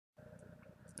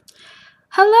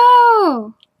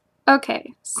Hello!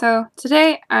 Okay, so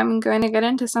today I'm going to get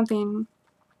into something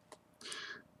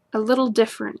a little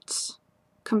different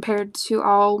compared to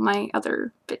all my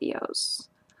other videos.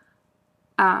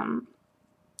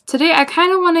 Today I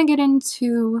kind of want to get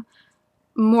into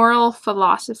moral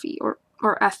philosophy or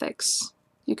ethics,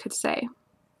 you could say.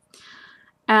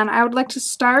 And I would like to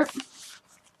start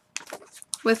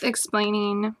with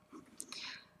explaining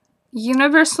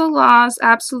universal laws,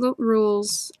 absolute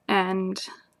rules, and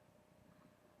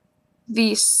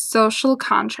the social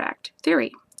contract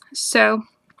theory. So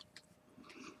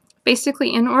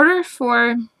basically, in order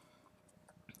for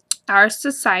our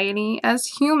society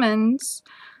as humans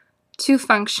to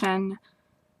function,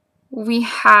 we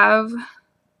have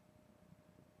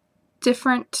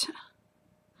different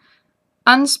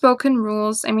unspoken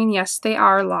rules. I mean, yes, they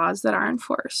are laws that are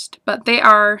enforced, but they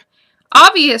are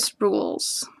obvious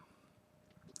rules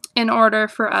in order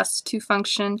for us to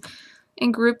function in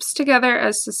groups together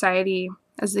as society,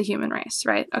 as the human race,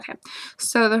 right? Okay,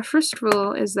 so the first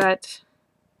rule is that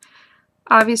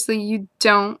obviously you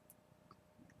don't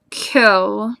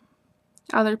kill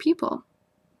other people,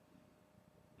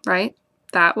 right?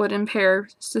 That would impair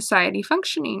society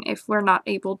functioning if we're not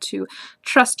able to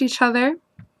trust each other,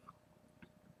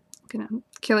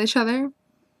 kill each other.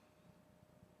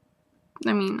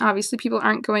 I mean, obviously people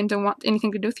aren't going to want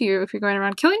anything to do with you if you're going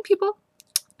around killing people.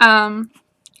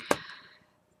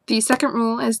 The second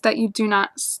rule is that you do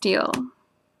not steal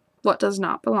what does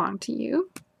not belong to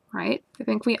you, right? I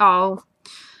think we all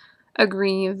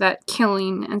agree that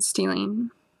killing and stealing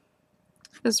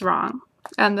is wrong.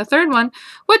 And the third one,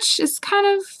 which is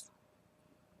kind of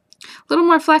a little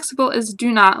more flexible, is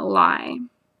do not lie,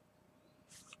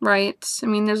 right? I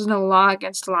mean, there's no law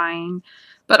against lying,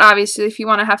 but obviously if you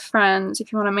want to have friends,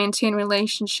 if you want to maintain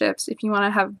relationships, if you want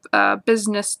to have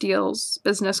business deals,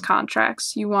 business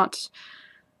contracts, you want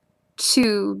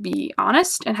to be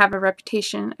honest and have a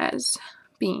reputation as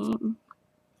being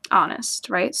honest,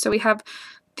 right? So we have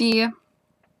the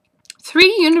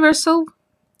 3 universal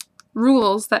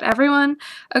rules that everyone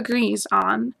agrees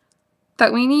on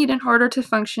that we need in order to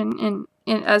function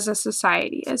in as a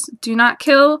society is do not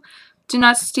kill, do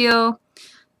not steal,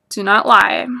 do not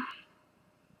lie.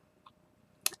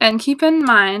 And keep in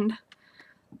mind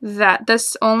that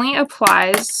this only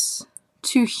applies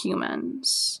to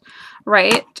humans,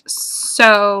 right?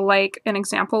 So like an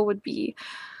example would be,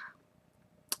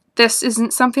 this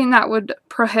isn't something that would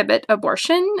prohibit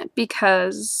abortion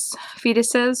because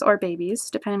fetuses or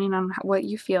babies, depending on what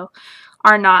you feel,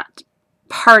 are not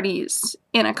parties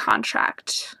in a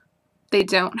contract. They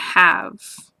don't have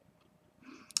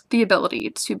the ability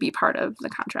to be part of the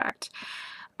contract.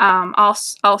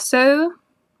 Also,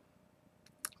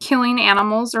 killing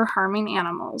animals or harming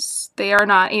animals, they are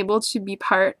not able to be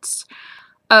parts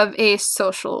of a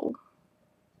social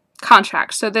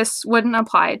contract. So this wouldn't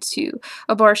apply to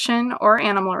abortion or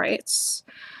animal rights.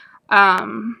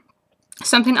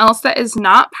 Something else that is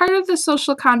not part of the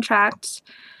social contract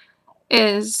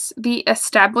is the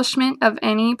establishment of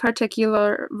any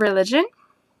particular religion,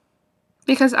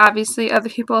 because obviously other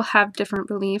people have different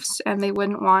beliefs and they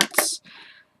wouldn't want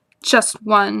just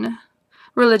one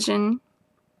religion.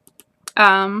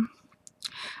 I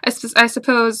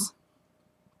suppose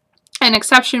an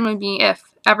exception would be if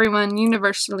everyone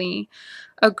universally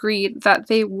agreed that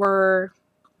they were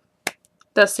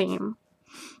the same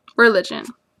religion.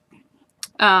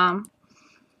 Once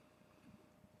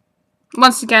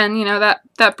again, you know,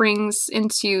 that brings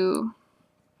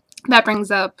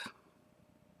up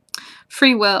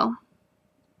free will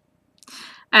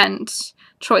and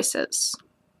choices,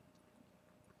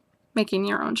 making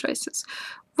your own choices,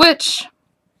 which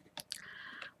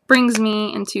brings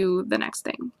me into the next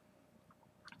thing.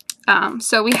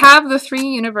 So we have the 3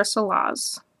 universal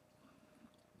laws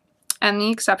and the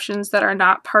exceptions that are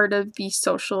not part of the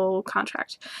social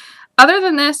contract. Other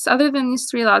than these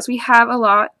 3 laws, we have a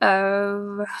lot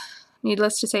of,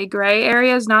 needless to say, gray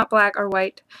areas, not black or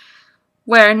white,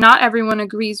 where not everyone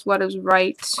agrees what is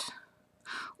right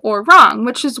or wrong,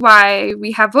 which is why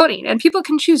we have voting. And people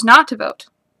can choose not to vote.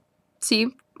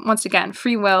 See, once again,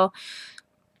 free will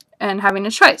and having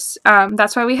a choice.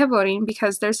 That's why we have voting,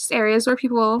 because there's areas where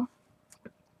people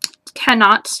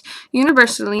cannot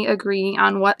universally agree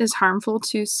on what is harmful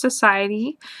to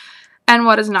society and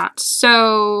what is not.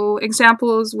 So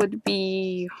examples would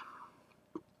be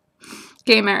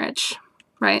gay marriage,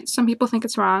 right? Some people think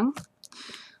it's wrong,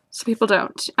 some people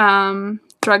don't.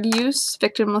 Drug use,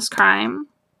 victimless crime,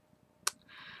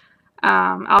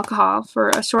 alcohol. For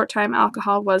a short time,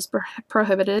 alcohol was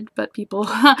prohibited, but people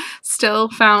still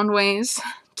found ways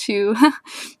to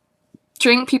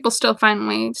drink, people still find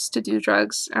ways to do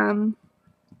drugs. And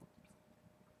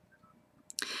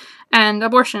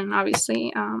abortion,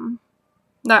 obviously.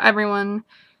 Not everyone,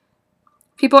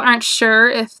 people aren't sure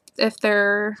if it's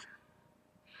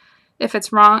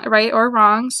wrong, right or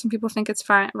wrong. Some people think it's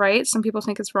right. Some people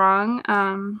think it's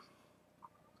wrong.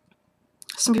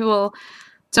 Some people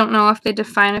don't know if they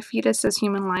define a fetus as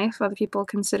human life. Other people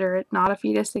consider it not a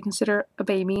fetus. They consider it a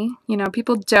baby. You know,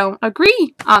 people don't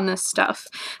agree on this stuff.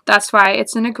 That's why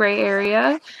it's in a gray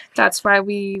area. That's why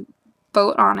we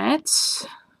vote on it.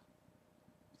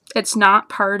 It's not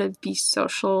part of the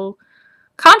social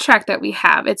contract that we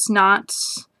have. It's not...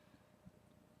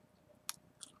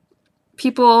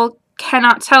 People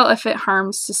cannot tell if it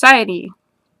harms society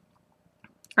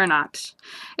or not.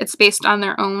 It's based on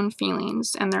their own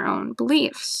feelings and their own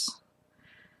beliefs.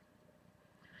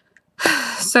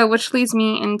 So, which leads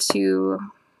me into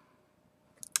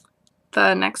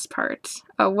the next part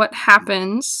of what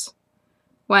happens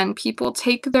when people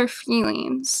take their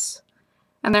feelings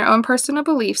and their own personal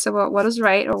beliefs about what is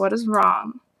right or what is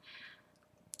wrong,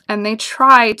 and they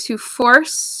try to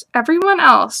force everyone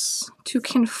else to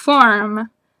conform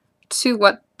to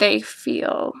what they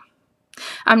feel.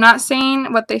 I'm not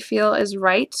saying what they feel is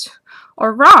right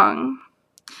or wrong,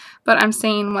 but I'm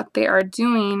saying what they are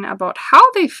doing about how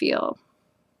they feel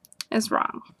is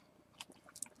wrong.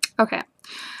 Okay,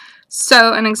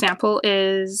 so an example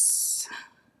is,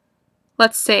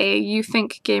 let's say you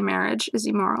think gay marriage is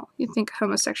immoral. You think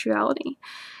homosexuality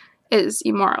is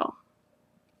immoral.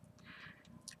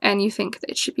 And you think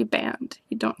that it should be banned.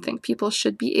 You don't think people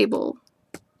should be able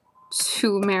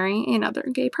to marry another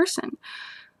gay person.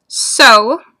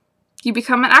 So you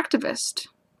become an activist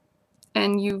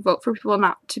and you vote for people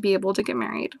not to be able to get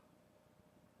married.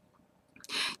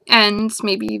 And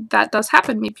maybe that does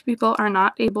happen. Maybe people are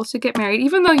not able to get married,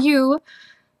 even though you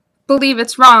believe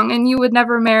it's wrong and you would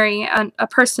never marry a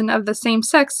person of the same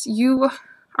sex. You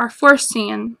are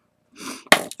forcing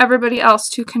everybody else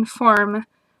to conform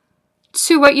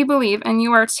to what you believe, and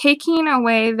you are taking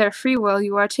away their free will.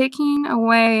 You are taking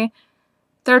away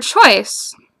their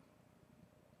choice.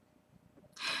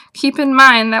 Keep in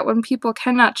mind that when people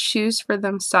cannot choose for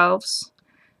themselves,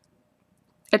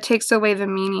 it takes away the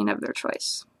meaning of their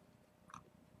choice.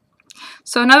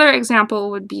 So another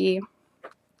example would be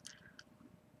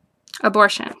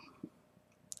abortion,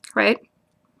 right?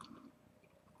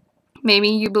 Maybe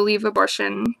you believe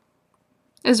abortion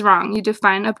is wrong. You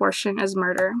define abortion as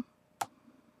murder,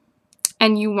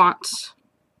 and you want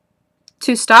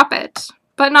to stop it,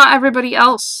 but not everybody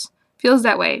else feels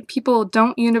that way. People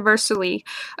don't universally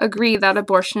agree that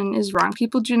abortion is wrong.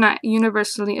 People do not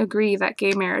universally agree that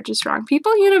gay marriage is wrong.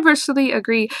 People universally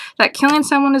agree that killing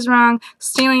someone is wrong,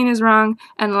 stealing is wrong,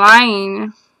 and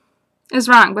lying is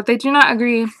wrong, but they do not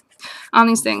agree on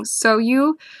these things. So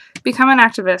you become an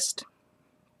activist.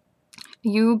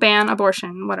 You ban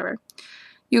abortion, whatever.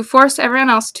 You force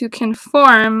everyone else to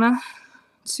conform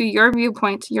to your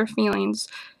viewpoint, your feelings,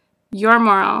 your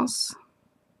morals.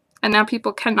 And now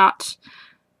people cannot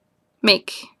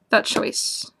make that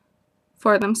choice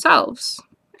for themselves.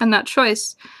 And that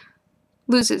choice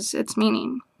loses its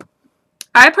meaning.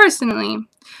 I personally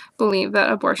believe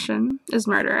that abortion is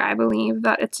murder. I believe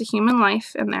that it's a human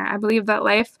life in there. I believe that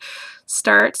life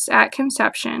starts at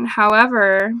conception.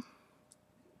 However,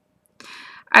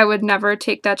 I would never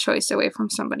take that choice away from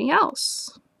somebody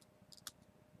else.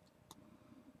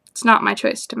 It's not my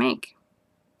choice to make.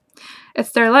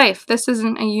 It's their life. This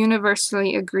isn't a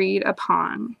universally agreed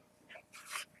upon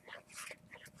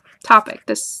topic.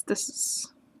 This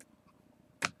is...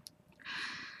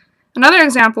 Another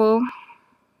example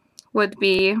would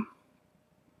be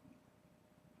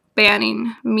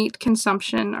banning meat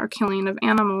consumption or killing of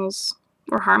animals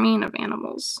or harming of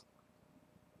animals.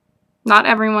 Not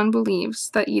everyone believes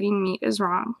that eating meat is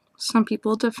wrong. Some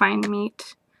people define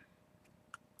meat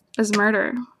as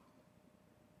murder.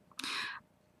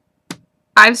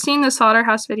 I've seen the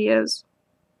slaughterhouse videos.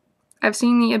 I've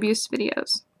seen the abuse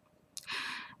videos.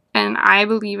 And I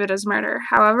believe it is murder.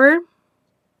 However,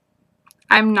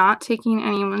 I'm not taking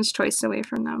anyone's choice away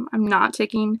from them. I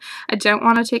don't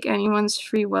want to take anyone's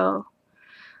free will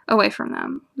away from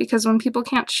them. Because when people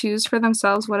can't choose for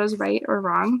themselves what is right or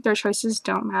wrong, their choices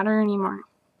don't matter anymore.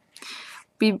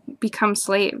 Become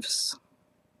slaves.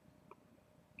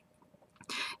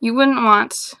 You wouldn't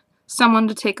want someone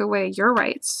to take away your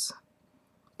rights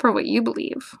for what you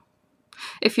believe.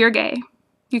 If you're gay,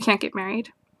 you can't get married.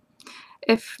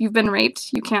 If you've been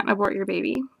raped, you can't abort your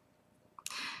baby.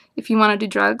 If you want to do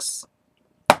drugs,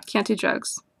 you can't do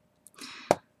drugs.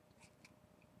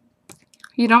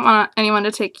 You don't want anyone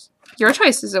to take your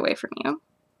choices away from you.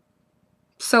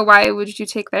 So why would you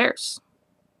take theirs?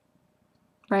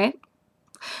 Right?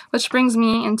 Which brings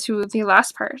me into the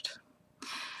last part,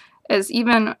 is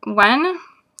even when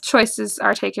choices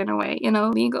are taken away in a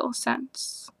legal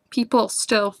sense, people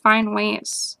still find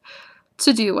ways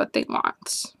to do what they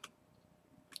want.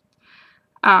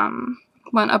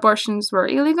 When abortions were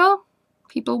illegal,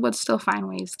 people would still find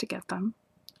ways to get them.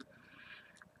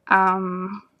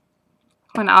 When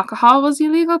alcohol was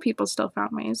illegal, people still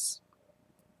found ways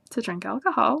to drink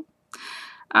alcohol.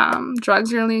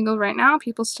 Drugs are illegal right now,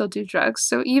 people still do drugs.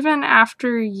 So even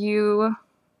after you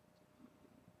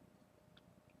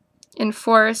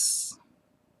enforce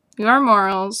your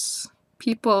morals,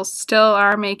 people still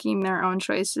are making their own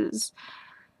choices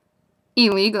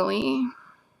illegally.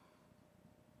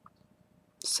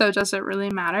 So does it really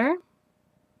matter?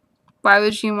 Why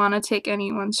would you want to take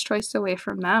anyone's choice away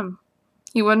from them?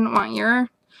 You wouldn't want your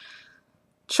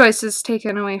choices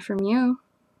taken away from you.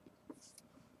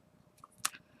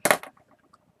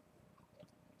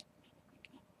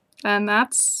 And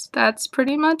that's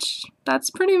pretty much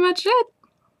it.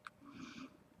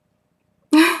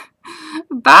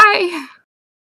 Bye.